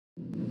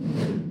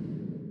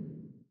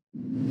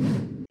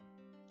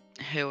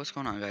Hey, what's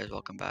going on, guys?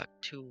 Welcome back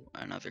to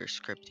another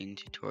scripting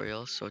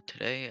tutorial. So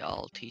today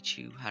I'll teach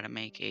you how to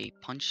make a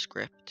punch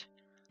script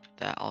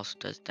that also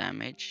does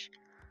damage.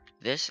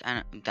 This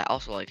and that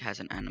also has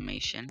an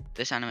animation.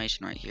 This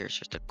animation right here is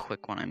just a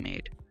quick one I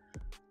made.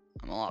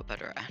 I'm a lot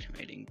better at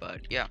animating,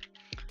 but yeah,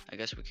 I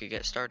guess we could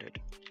get started.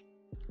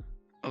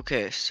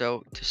 Okay,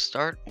 so to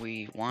start,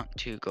 we want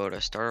to go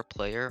to Starter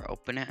Player,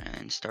 open it,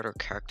 and Starter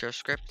Character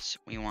Scripts.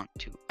 We want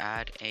to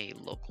add a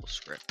local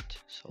script.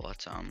 So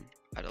let's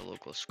add a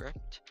local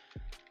script.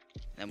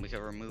 Then we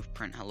can remove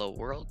print hello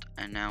world,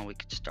 and now we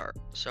could start.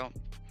 So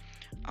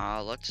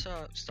let's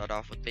start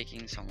off with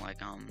making some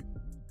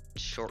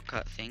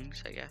shortcut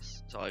things, I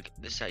guess. So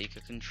this is how you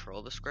could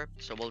control the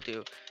script. So we'll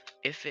do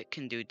if it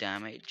can do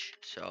damage,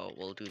 so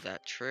we'll do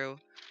that true,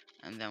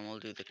 and then we'll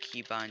do the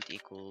keybind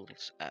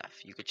equals F.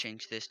 You could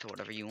change this to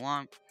whatever you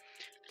want,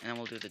 and then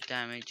we'll do the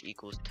damage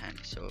equals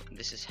 10. So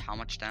this is how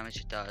much damage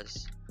it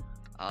does,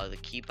 the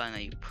keybind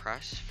that you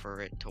press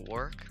for it to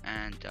work,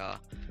 and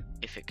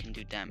if it can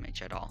do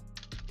damage at all.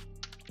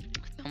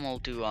 Then we'll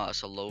do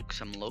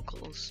some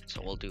locals.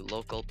 So we'll do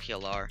local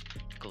plr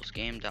equals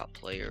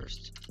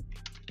game.players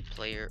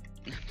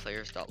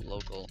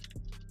players.local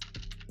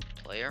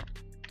player.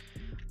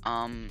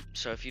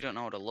 So if you don't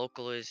know what a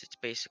local is, it's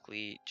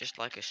basically just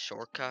like a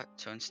shortcut.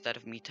 So instead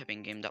of me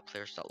typing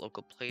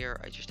game.players.local player,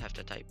 I just have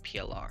to type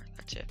plr.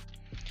 That's it.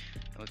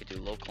 And we could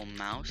do local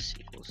mouse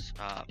equals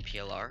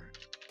plr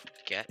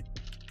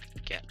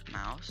get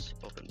mouse,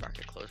 open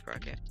bracket, close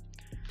bracket.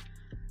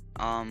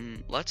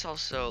 Let's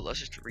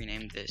just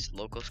rename this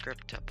local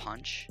script to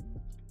punch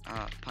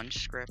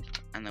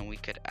script, and then we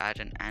could add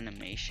an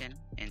animation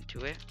into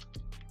it.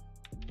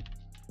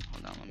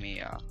 Hold on, let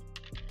me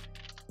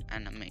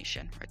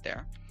animation right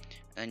there,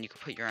 and then you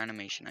could put your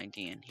animation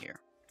ID in here.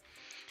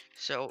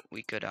 So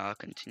we could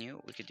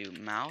continue. We could do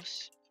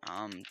mouse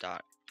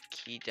dot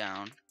key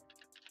down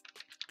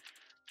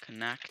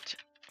connect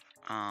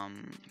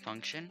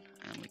function,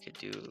 and we could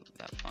do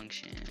that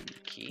function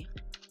key.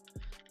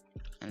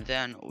 And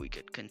then we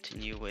could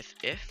continue with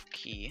if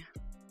key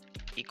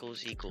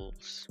equals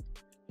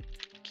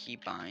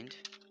keybind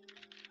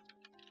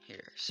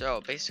here.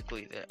 So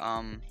basically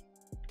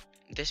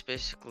this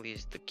basically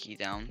is the key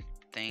down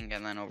thing,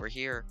 and then over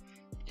here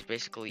is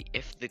basically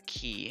if the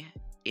key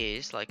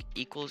is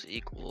equals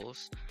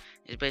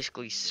is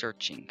basically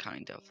searching,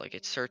 kind of like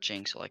it's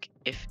searching. So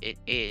if it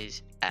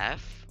is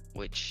F,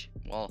 which,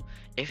 well,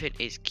 if it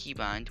is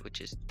keybind, which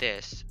is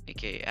this,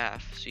 aka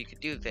F, so you could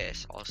do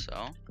this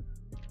also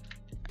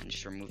and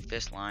just remove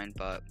this line,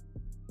 but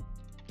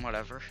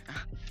whatever.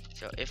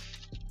 So if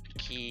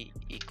key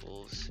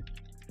equals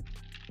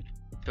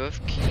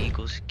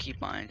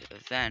keybind,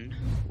 then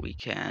we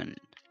can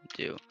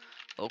do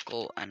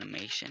local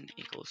animation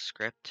equals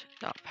script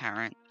dot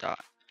parent dot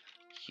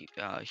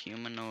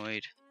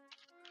humanoid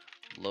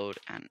load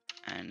and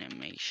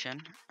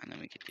animation, and then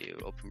we could do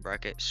open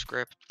bracket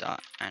script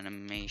dot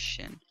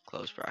animation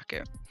close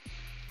bracket,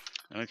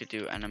 and we could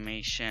do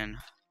animation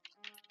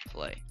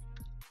play.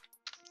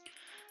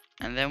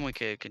 And then we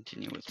could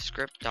continue with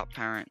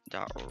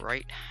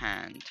script.parent.right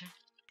hand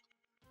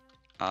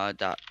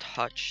dot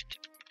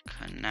touched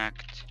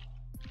connect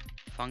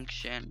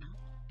function.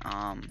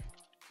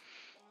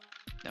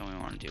 Then we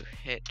want to do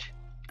hit,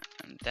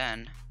 and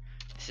then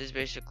this is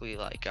basically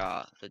the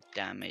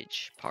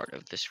damage part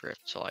of the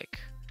script. So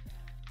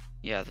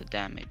the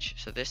damage.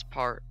 So this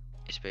part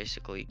is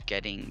basically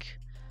getting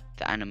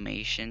the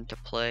animation to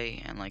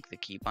play and the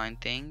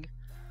keybind thing,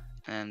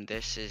 and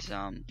this is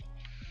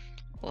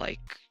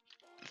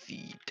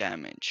the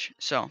damage.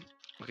 So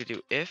we could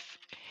do if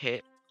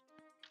hit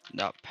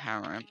dot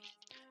parent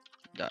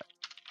dot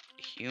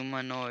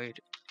humanoid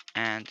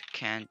and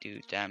can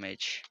do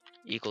damage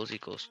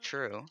equals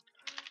true.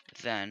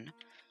 Then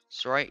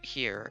so right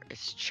here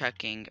it's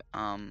checking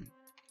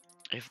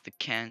if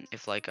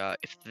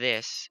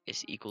this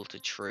is equal to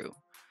true.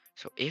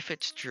 So if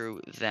it's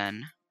true,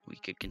 then we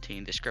could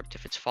continue the script.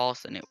 If it's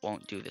false, then it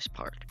won't do this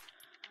part.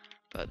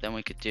 But then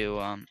we could do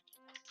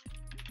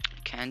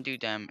can do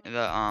then we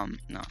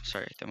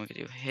could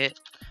do hit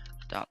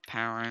dot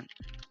parent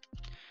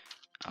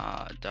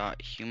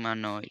dot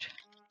humanoid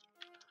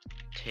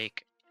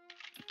take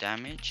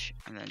damage,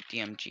 and then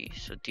dmg.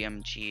 So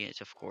dmg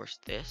is of course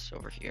this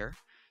over here.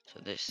 So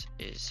this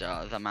is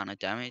the amount of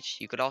damage.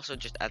 You could also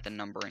just add the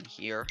number in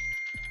here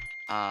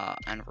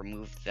and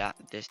remove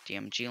this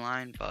dmg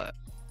line, but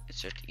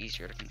it's just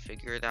easier to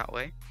configure that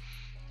way.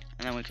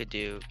 And then we could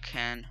do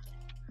can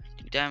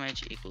do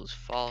damage equals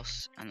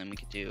false, and then we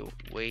could do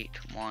wait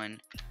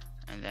 1,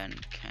 and then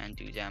can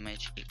do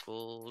damage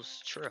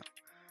equals true.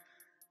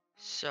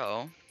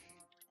 So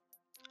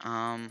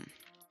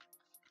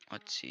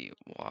let's see,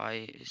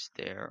 why is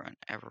there an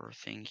error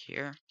thing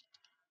here?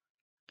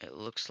 It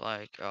looks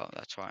like, oh,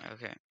 that's why.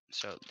 Okay,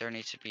 so there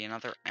needs to be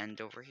another end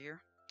over here.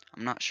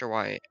 I'm not sure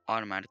why it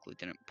automatically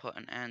didn't put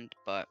an end,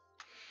 but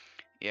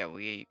yeah,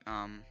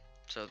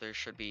 so there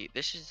should be,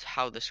 this is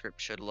how the script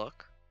should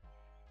look,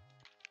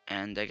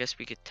 and I guess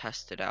we could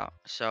test it out.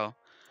 So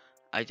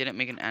I didn't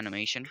make an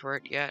animation for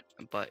it yet,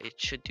 but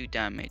it should do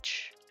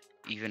damage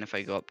even if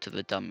I go up to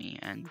the dummy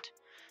and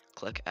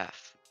click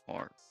F,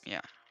 or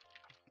yeah.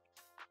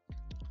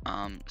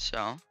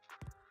 So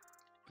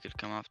we could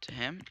come up to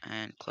him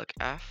and click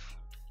F.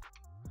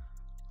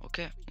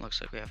 Okay,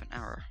 looks like we have an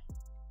error.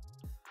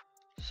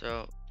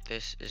 So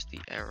this is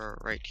the error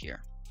right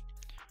here.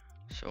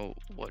 So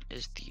what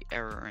is the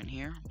error in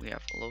here? We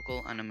have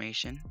local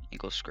animation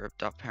equals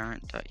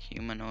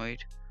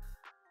script.parent.humanoid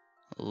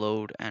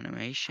load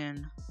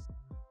animation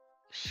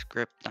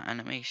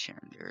script.animation.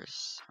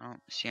 I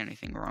don't see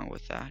anything wrong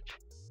with that.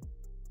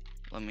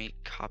 Let me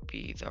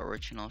copy the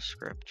original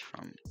script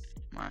from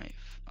my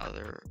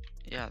other.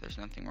 Yeah, there's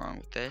nothing wrong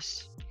with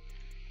this.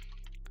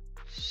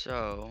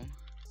 So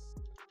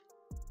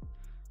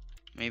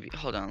maybe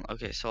hold on.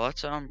 Okay, so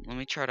let's let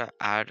me try to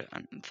add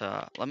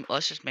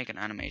let's just make an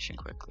animation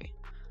quickly.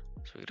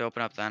 So we could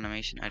open up the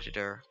animation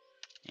editor,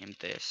 name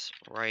this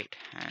right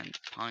hand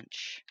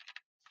punch,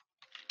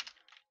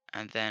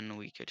 and then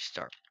we could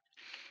start.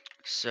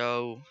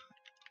 So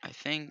I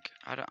think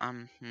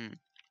I'm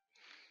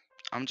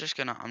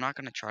not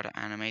gonna try to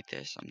animate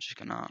this. I'm just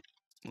gonna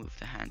move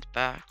the hand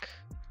back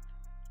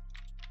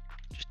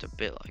just a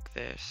bit like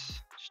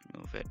this. Just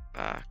move it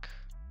back.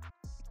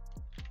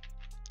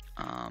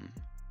 And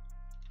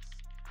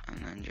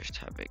then just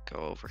have it go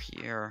over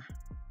here.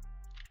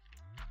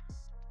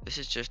 This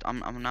is just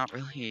I'm not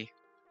really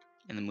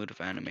in the mood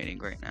of animating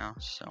right now,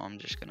 so I'm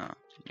just gonna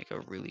make a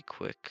really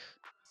quick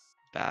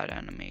bad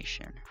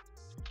animation.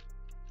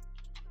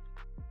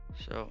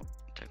 So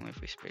technically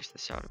if we space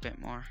this out a bit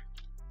more,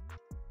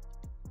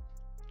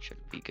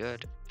 should be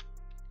good.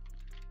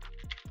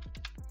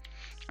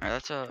 Alright,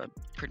 that's a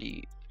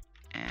pretty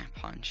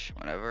punch,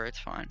 whatever, it's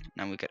fine.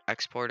 Now we could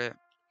export it,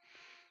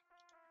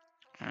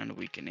 and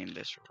we can name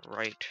this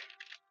right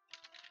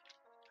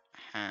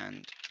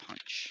hand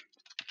punch.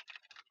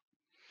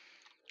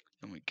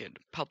 Then we could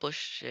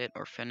publish it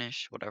or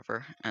finish,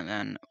 whatever, and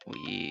then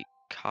we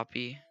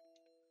copy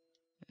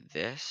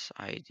this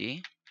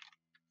ID,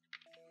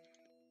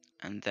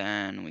 and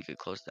then we could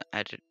close the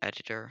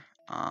editor.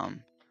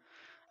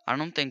 I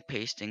don't think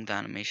pasting the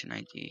animation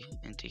ID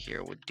into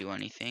here would do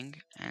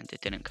anything, and it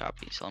didn't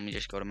copy. So let me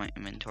just go to my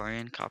inventory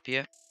and copy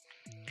it.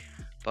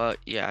 But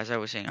yeah, as I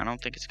was saying, I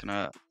don't think it's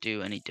gonna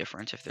do any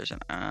difference if there's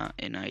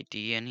an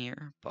ID in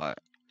here, but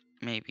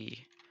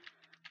maybe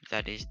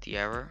that is the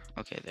error.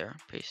 Okay, there,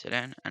 paste it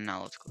in, and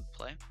now let's click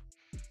play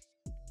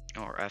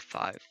or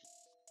F5.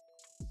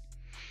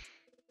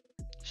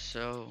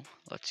 So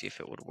let's see if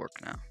it would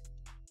work now.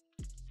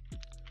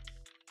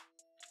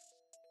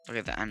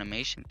 Okay, the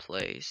animation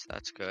plays.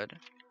 That's good.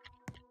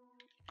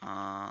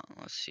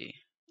 Let's see.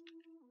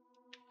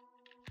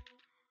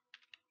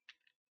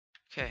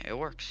 Okay, it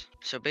works.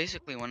 So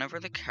basically, whenever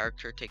the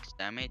character takes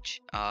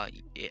damage,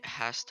 it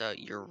has to,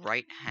 your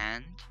right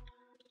hand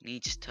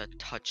needs to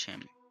touch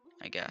him,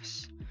 I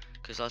guess.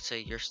 Because let's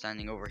say you're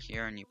standing over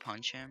here and you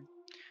punch him,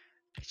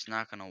 it's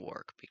not gonna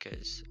work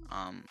because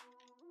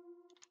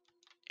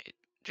it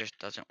just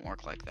doesn't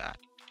work like that.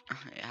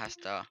 It has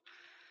to.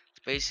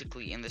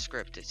 Basically, in the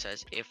script, it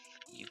says if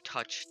you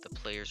touch the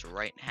player's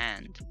right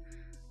hand,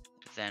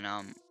 then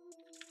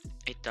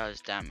it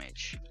does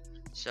damage.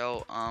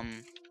 So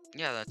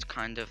yeah, that's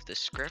kind of the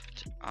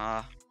script.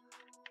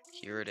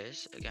 Here it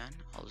is again.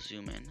 I'll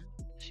zoom in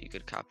so you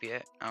could copy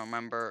it. Now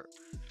remember,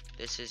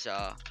 this is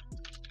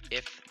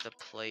if the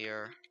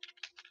player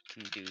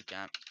can do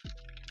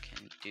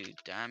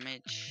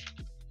damage.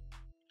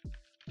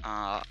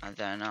 And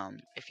then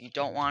if you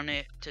don't want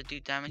it to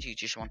do damage, you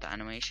just want the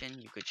animation,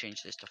 you could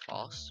change this to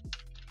false.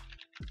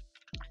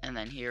 And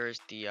then here is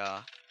the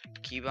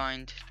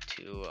keybind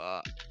to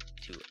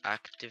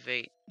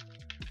activate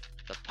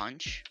the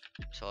punch.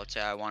 So let's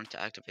say I want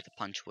to activate the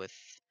punch with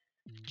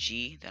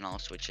G, then I'll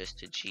switch this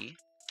to G,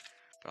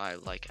 but I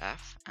like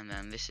F. And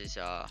then this is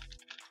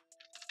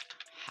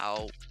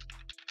how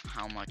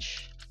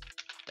much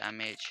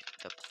damage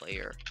the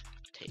player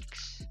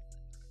takes.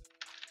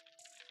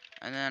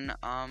 And then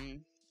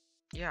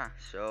yeah,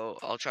 so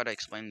I'll try to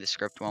explain the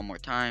script one more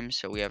time.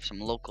 So we have some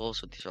locals,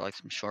 so these are like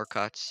some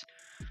shortcuts.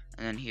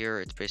 And then here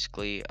it's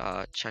basically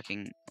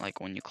checking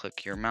like when you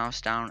click your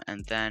mouse down,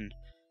 and then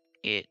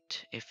if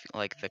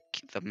like the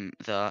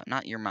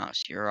not your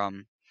mouse, your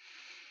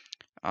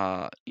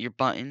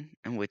button,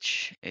 in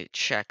which it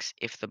checks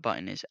if the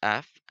button is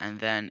F, and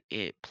then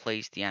it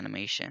plays the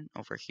animation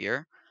over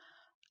here.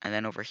 And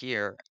then over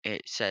here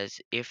it says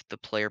if the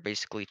player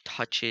basically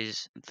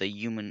touches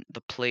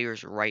the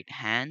player's right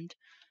hand,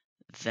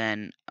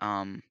 then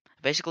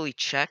basically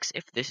checks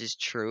if this is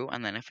true,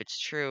 and then if it's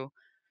true,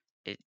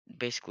 it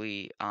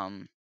basically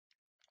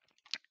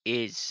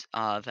is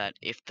that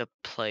if the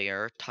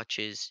player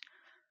touches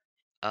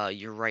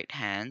your right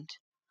hand,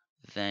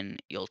 then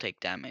you'll take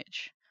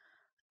damage.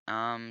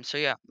 So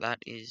yeah,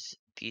 that is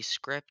the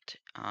script.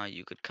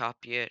 You could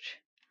copy it.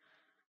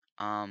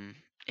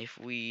 If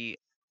we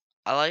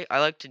I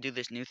like to do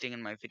this new thing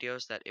in my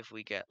videos, that if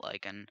we get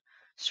like a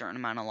certain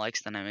amount of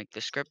likes, then I make the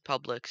script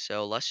public.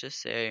 So let's just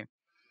say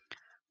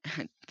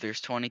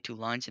there's 22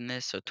 lines in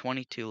this, so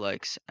 22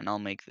 likes, and I'll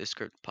make the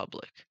script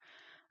public.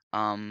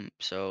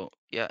 So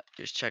yeah,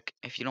 just check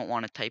if you don't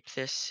want to type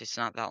this. It's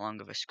not that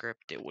long of a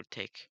script. It would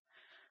take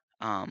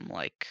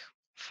like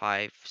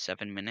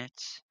 5-7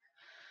 minutes.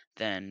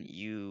 Then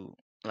you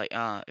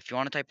if you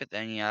want to type it,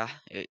 then yeah,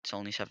 it's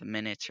only 7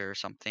 minutes or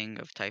something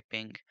of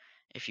typing.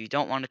 If you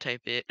don't want to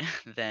type it,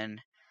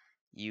 then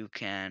you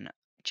can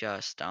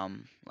just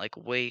like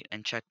wait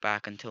and check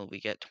back until we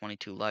get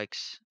 22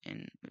 likes.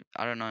 And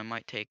I don't know, it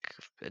might take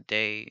a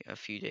day, a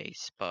few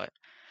days, but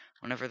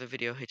whenever the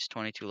video hits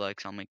 22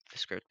 likes, I'll make the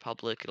script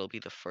public. It'll be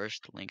the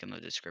first link in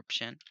the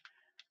description.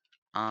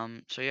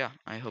 So yeah,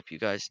 I hope you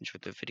guys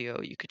enjoyed the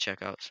video. You could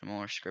check out some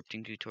more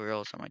scripting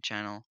tutorials on my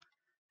channel,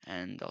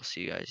 and I'll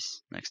see you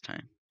guys next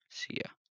time. See ya.